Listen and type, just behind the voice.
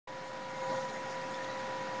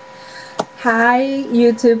Hi,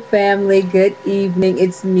 YouTube family. Good evening.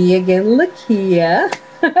 It's me again, Lakia,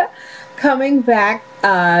 coming back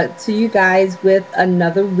to you guys with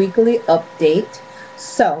another weekly update.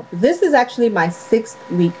 So, this is actually my 6th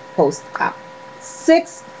week post-op.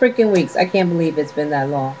 6 freaking weeks. I can't believe it's been that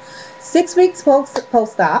long. 6 weeks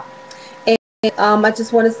post-op. And I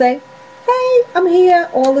just want to say, hey, I'm here.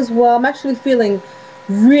 All is well. I'm actually feeling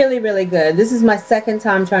really good. This is my second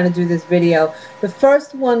time trying to do this video. The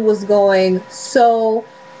first one was going so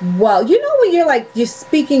well. You know when you're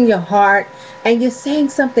speaking your heart and you're saying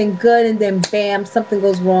something good and then bam, something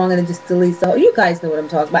goes wrong and it just deletes the whole. You guys know what I'm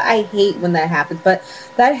talking about. I hate when that happens, but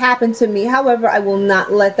that happened to me. However, I will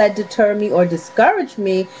not let that deter me or discourage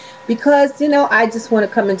me because, I just want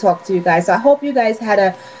to come and talk to you guys. So I hope you guys had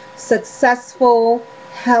a successful,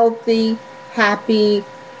 healthy, happy,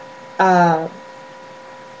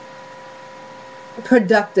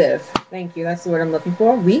 productive, thank you, that's the word I'm looking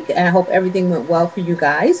for, week, and I hope everything went well for you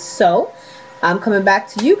guys. So I'm coming back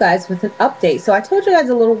to you guys with an update. So I told you guys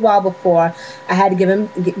a little while before I had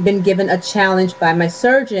been given a challenge by my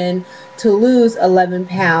surgeon to lose 11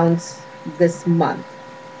 pounds this month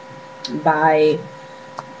by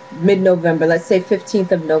mid-November, let's say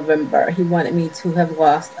 15th of November. He wanted me to have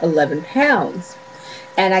lost 11 pounds.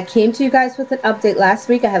 And I came to you guys with an update last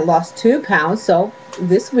week. I had lost 2 pounds. So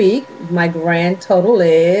this week, my grand total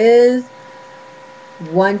is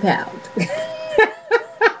 1 pound.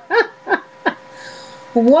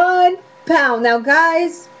 1 pound. Now,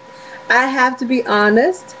 guys, I have to be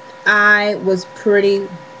honest. I was pretty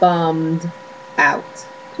bummed out.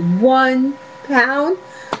 1 pound.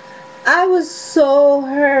 I was so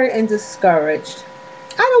hurt and discouraged.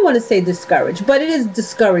 I don't want to say discouraged, but it is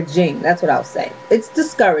discouraging. That's what I'll say. It's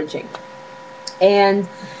discouraging. And,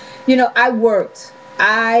 I worked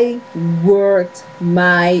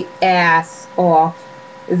my ass off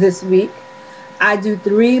this week. I do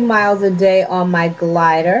 3 miles a day on my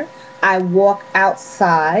glider. I walk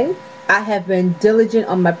outside. I have been diligent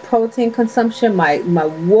on my protein consumption, my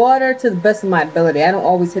water to the best of my ability. I don't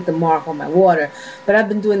always hit the mark on my water, but I've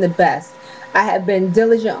been doing the best. I have been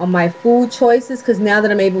diligent on my food choices because now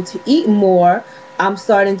that I'm able to eat more, I'm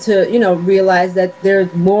starting to, realize that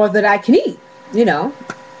there's more that I can eat,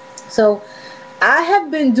 So I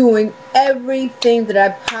have been doing everything that I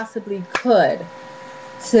possibly could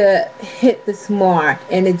to hit this mark,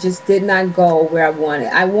 and it just did not go where I wanted.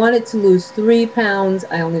 I wanted to lose 3 pounds.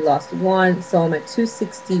 I only lost 1, so I'm at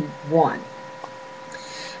 261.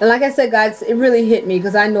 And like I said, guys, it really hit me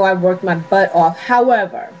because I know I worked my butt off.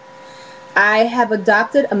 However, I have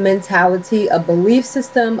adopted a mentality, a belief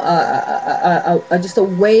system, just a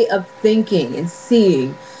way of thinking and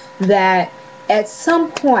seeing that at some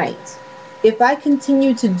point, if I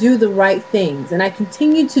continue to do the right things and I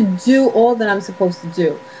continue to do all that I'm supposed to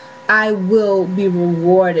do, I will be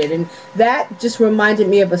rewarded. And that just reminded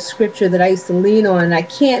me of a scripture that I used to lean on, and I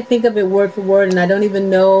can't think of it word for word, and I don't even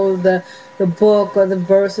know the book or the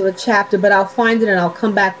verse or the chapter, but I'll find it and I'll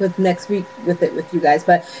come back with next week with it with you guys.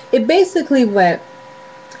 But it basically went,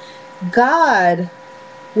 God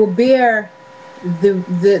will bear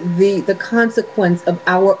the consequence of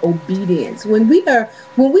our obedience. When we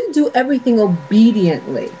do everything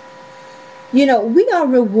obediently, we are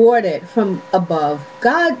rewarded from above.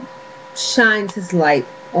 God shines his light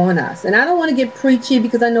on us. And I don't want to get preachy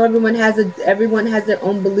because I know everyone has their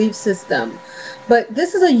own belief system. But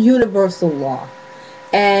this is a universal law.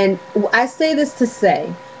 And I say this to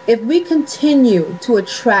say, if we continue to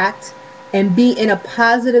attract and be in a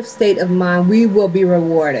positive state of mind, we will be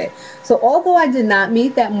rewarded. So although I did not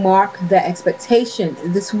meet that mark, that expectation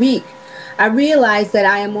this week, I realized that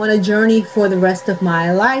I am on a journey for the rest of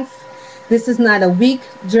my life. This is not a week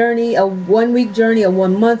journey, a 1 week journey, a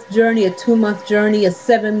 1 month journey, a 2 month journey, a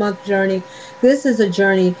 7 month journey. This is a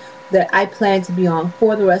journey that I plan to be on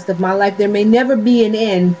for the rest of my life. There may never be an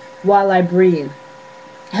end while I breathe.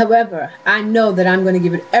 However, I know that I'm going to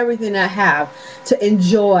give it everything I have to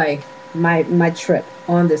enjoy my trip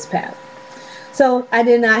on this path. So I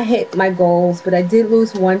did not hit my goals, but I did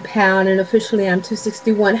lose 1 pound, and officially I'm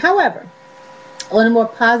 261. However, on a more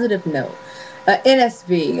positive note,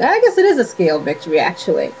 NSV, I guess it is a scale victory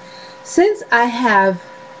actually. Since I have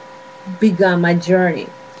begun my journey,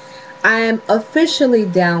 I am officially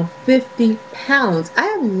down 50 pounds. I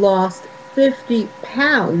have lost 50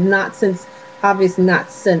 pounds, obviously not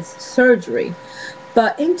since surgery,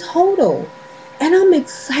 but in total. And I'm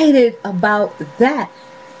excited about that.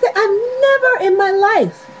 I've never in my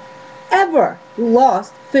life ever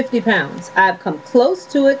lost 50 pounds. I've come close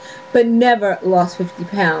to it, but never lost 50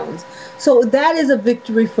 pounds. So that is a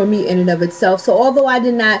victory for me in and of itself. So although I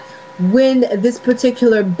did not win this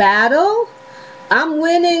particular battle, I'm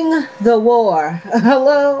winning the war.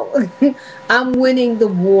 Hello? I'm winning the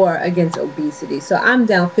war against obesity. So I'm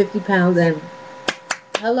down 50 pounds and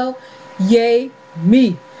hello, yay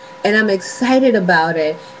me. And I'm excited about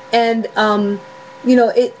it. And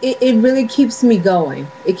it really keeps me going.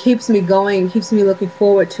 It keeps me going. It keeps me looking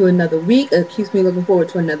forward to another week. It keeps me looking forward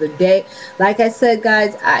to another day. Like I said,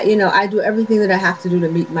 guys, I do everything that I have to do to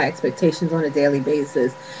meet my expectations on a daily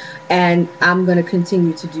basis. And I'm going to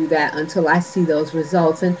continue to do that until I see those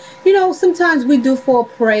results. And sometimes we do fall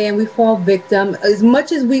prey and we fall victim. As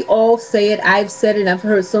much as we all say it, I've said it, I've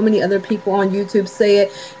heard so many other people on YouTube say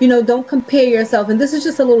it, don't compare yourself. And this is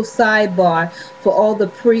just a little sidebar for all the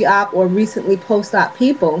pre-op or recently post-op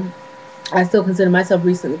people. I still consider myself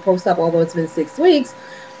recently post-op, although it's been 6 weeks.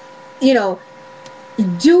 You know,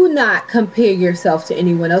 do not compare yourself to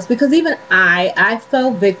anyone else, because even I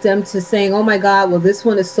fell victim to saying, oh my God, well, this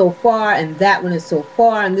one is so far and that one is so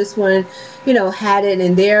far and this one had it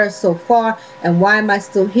and they're so far, and why am I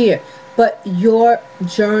still here? But your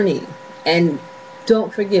journey, and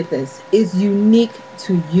don't forget this, is unique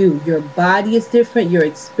to you. Your body is different, your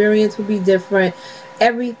experience will be different,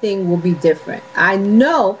 everything will be different. I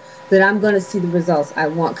know that I'm going to see the results I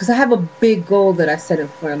want, because I have a big goal that I set in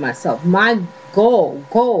front of myself. My goal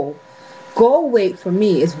weight for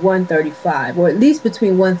me is 135, or at least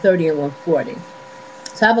between 130 and 140.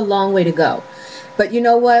 So I have a long way to go. But you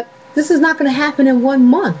know what? This is not going to happen in 1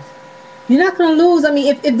 month. You're not going to lose. I mean,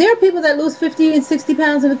 if there are people that lose 50 and 60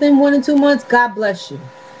 pounds within 1 and 2 months, God bless you.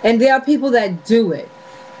 And there are people that do it.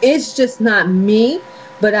 It's just not me,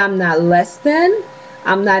 but I'm not less than.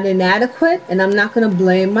 I'm not inadequate, and I'm not going to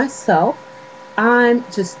blame myself. I'm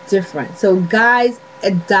just different. So guys,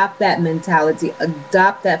 adopt that mentality,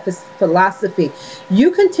 adopt that philosophy. You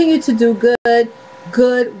continue to do good,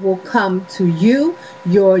 good will come to you.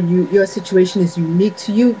 Your situation is unique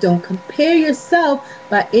to you. Don't compare yourself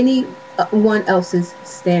by anyone else's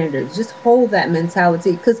standards. Just hold that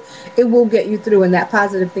mentality, because it will get you through, and that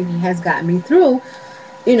positive thinking has gotten me through.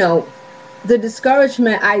 The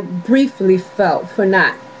discouragement I briefly felt for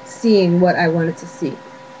not seeing what I wanted to see.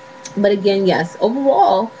 But again, yes,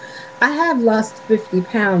 overall, I have lost 50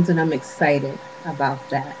 pounds and I'm excited about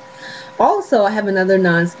that. Also, I have another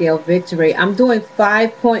non-scale victory. I'm doing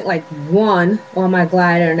 5.1 on my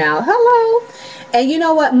glider now. Hello. And you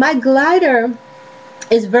know what? My glider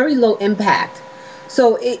is very low impact.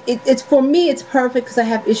 So it's for me, it's perfect because I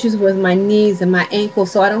have issues with my knees and my ankles.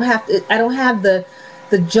 So I don't have the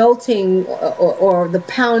jolting or the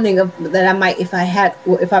pounding of that I might if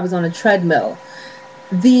I was on a treadmill.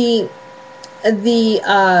 The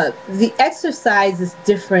exercise is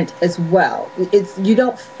different as well. You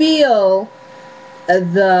don't feel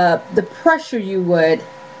the pressure you would,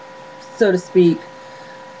 so to speak,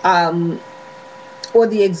 or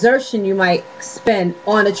the exertion you might spend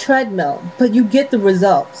on a treadmill, but you get the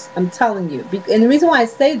results. I'm telling you. And the reason why I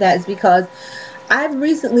say that is because I've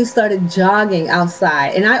recently started jogging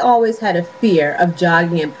outside, and I always had a fear of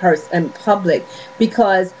jogging in public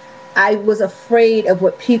because I was afraid of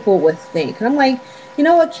what people would think. And I'm like, you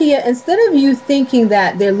know what, Kia, instead of you thinking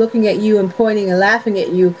that they're looking at you and pointing and laughing at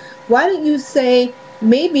you, why don't you say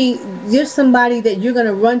maybe there's somebody that you're going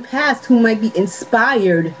to run past who might be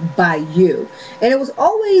inspired by you? And it was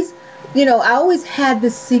always, I always had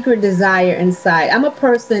this secret desire inside. I'm a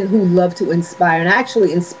person who loves to inspire, and I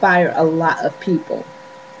actually inspire a lot of people.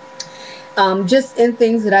 Just in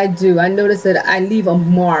things that I do, I notice that I leave a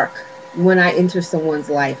mark when I enter someone's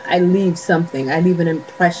life. I leave something. I leave an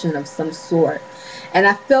impression of some sort. And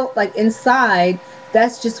I felt like inside,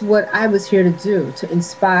 that's just what I was here to do, to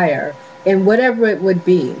inspire in whatever it would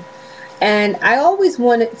be. And I always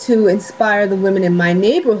wanted to inspire the women in my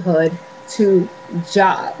neighborhood to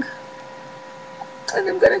jog. And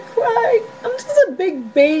I'm going to cry. I'm just a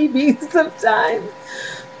big baby sometimes.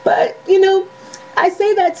 But, I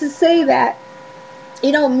say that to say that,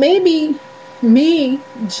 maybe me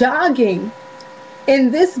jogging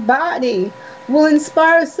in this body will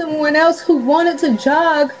inspire someone else who wanted to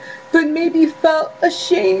jog but maybe felt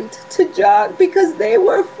ashamed to jog because they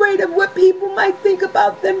were afraid of what people might think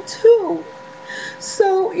about them too.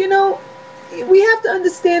 So, we have to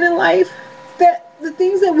understand in life that the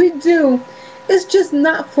things that we do is just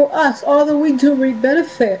not for us, although we do reap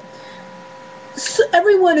benefit. So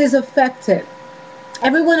everyone is affected.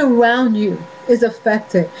 Everyone around you is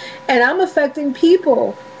affected. And I'm affecting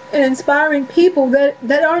people and inspiring people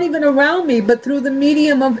that aren't even around me, but through the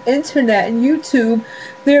medium of internet and YouTube,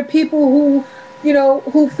 there are people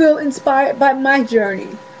who feel inspired by my journey.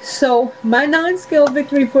 So my non-scale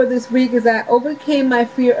victory for this week is that I overcame my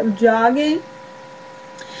fear of jogging.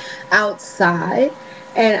 outside,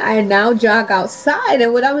 and I now jog outside.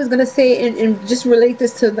 And what I was going to say, and just relate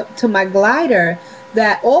this to my glider,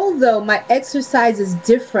 that although my exercise is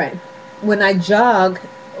different when I jog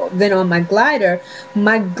than on my glider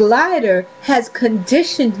has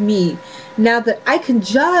conditioned me now that I can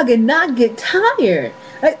jog and not get tired.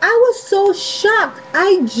 Like, I was so shocked.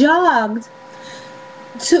 I jogged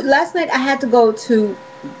to last night. I had to go to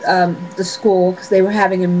the school because they were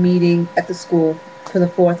having a meeting at the school for the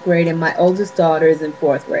fourth grade, and my oldest daughter is in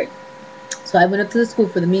fourth grade. So I went up to the school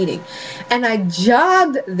for the meeting, and I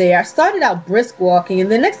jogged there. I started out brisk walking, and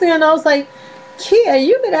the next thing I know, I was like, Kia,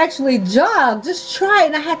 you could actually jog. Just try it.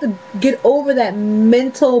 And I had to get over that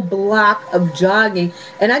mental block of jogging.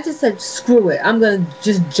 And I just said, screw it. I'm going to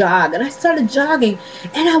just jog. And I started jogging,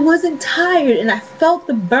 and I wasn't tired. And I felt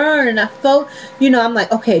the burn. And I felt, I'm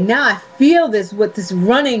like, okay, now I feel this, what this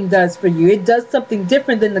running does for you. It does something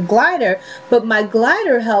different than the glider. But my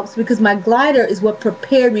glider helps because my glider is what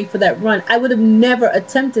prepared me for that run. I would have never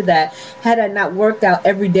attempted that had I not worked out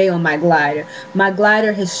every day on my glider. My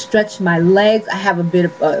glider has stretched my legs. I have a bit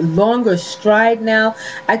of a longer stride now.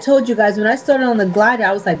 I told you guys when I started on the glider,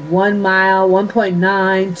 I was like 1 mile,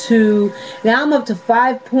 1.9, 2. Now I'm up to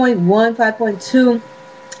 5.1, 5.2.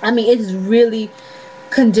 I mean, it has really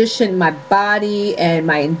conditioned my body, and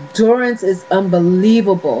my endurance is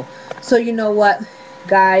unbelievable. So you know what,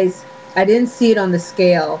 guys? I didn't see it on the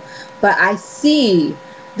scale, but I see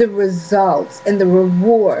the results and the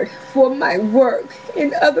reward for my work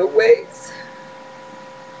in other ways.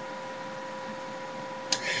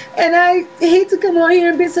 And I hate to come on here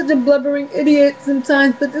and be such a blubbering idiot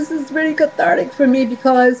sometimes, but this is really cathartic for me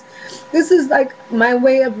because this is like my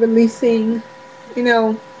way of releasing,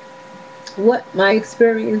 what my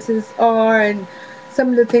experiences are and some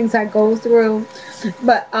of the things I go through.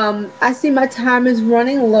 But I see my time is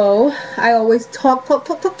running low. I always talk.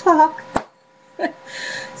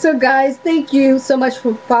 So guys, thank you so much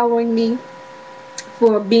for following me,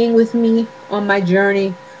 for being with me on my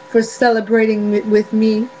journey, for celebrating with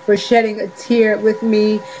me, for shedding a tear with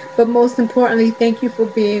me. But most importantly, thank you for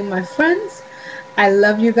being my friends. I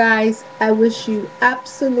love you guys. I wish you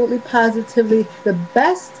absolutely positively the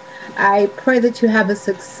best. I pray that you have a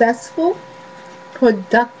successful,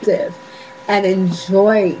 productive, and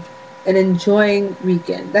enjoying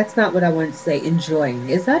weekend. That's not what I want to say. Enjoying.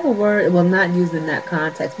 Is that a word? Well, not used in that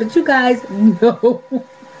context. But you guys know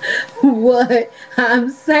what I'm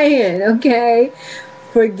saying, okay?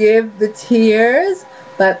 Forgive the tears,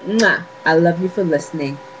 but I love you for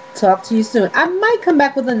listening. Talk to you soon. I might come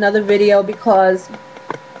back with another video because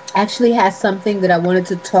actually has something that I wanted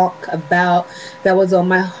to talk about that was on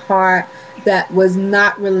my heart that was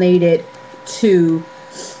not related to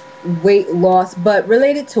weight loss, but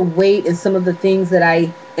related to weight and some of the things that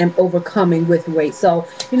I am overcoming with weight. So,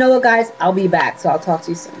 you know what, guys? I'll be back. So I'll talk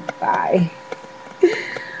to you soon. Bye.